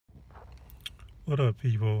What up,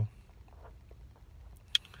 people?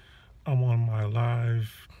 I'm on my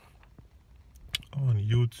live on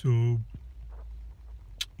YouTube.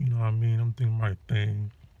 You know what I mean? I'm doing my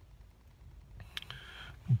thing.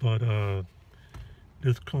 But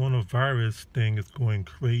this coronavirus thing is going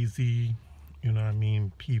crazy. You know what I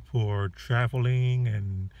mean? People are traveling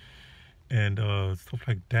and stuff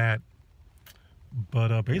like that.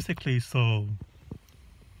 But basically, so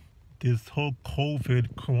this whole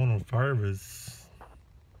COVID coronavirus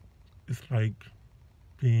is like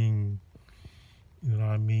being, you know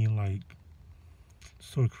what I mean, like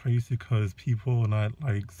so crazy because people are not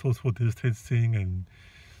like social distancing and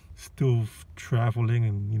still traveling,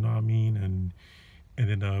 and you know what I mean, and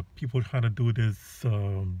then people trying to do this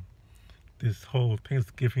whole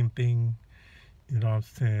Thanksgiving thing, you know what I'm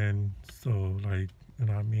saying? So like, you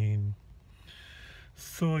know what I mean?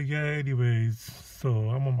 So yeah, anyways, so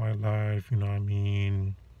I'm on my live, you know what I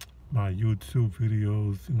mean, my YouTube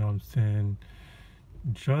videos, you know what I'm saying?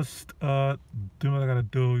 Just doing what I gotta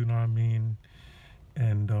do, you know what I mean?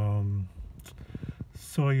 And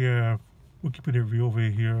so yeah, we're keeping it real over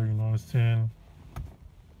here, you know what I'm saying?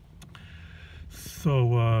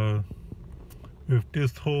 So with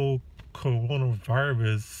this whole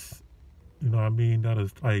coronavirus, you know what I mean, that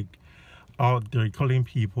is like out there killing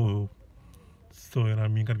people. So, you know what I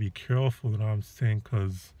mean, gotta be careful, you know what I'm saying, you know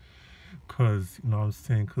what I'm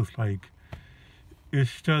saying, cause like,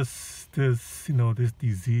 it's just this, you know, this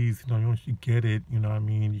disease, you know, once you get it, you know what I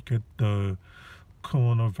mean, you get the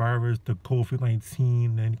coronavirus, the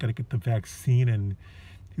COVID-19, and you gotta get the vaccine and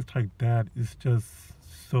things like that. It's just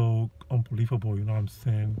so unbelievable, you know what I'm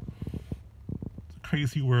saying. It's a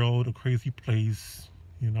crazy world, a crazy place,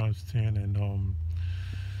 you know what I'm saying, and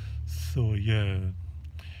so yeah,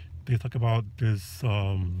 they talk about this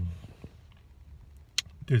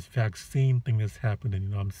vaccine thing that's happening, you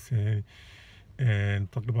know what I'm saying,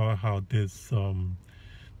 and talking about how the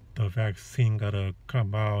vaccine gotta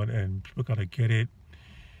come out and people gotta get it,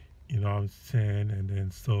 you know what I'm saying, and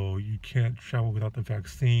then so you can't travel without the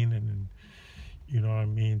vaccine, and then, you know what I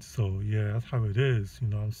mean, so yeah, that's how it is, you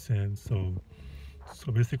know what I'm saying, so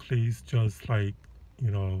basically it's just like,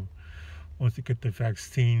 you know, once you get the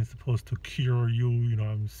vaccine, it's supposed to cure you, you know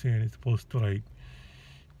what I'm saying, it's supposed to like,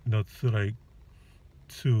 you know, to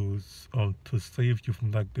save you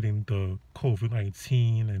from like getting the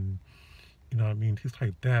COVID-19 and you know what I mean, things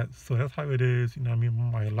like that. So that's how it is, you know what I mean,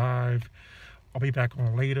 on my live. I'll be back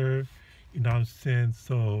on later, you know what I'm saying?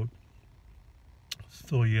 So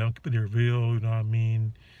yeah, I'm keeping it real, you know what I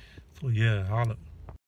mean? So yeah, holla.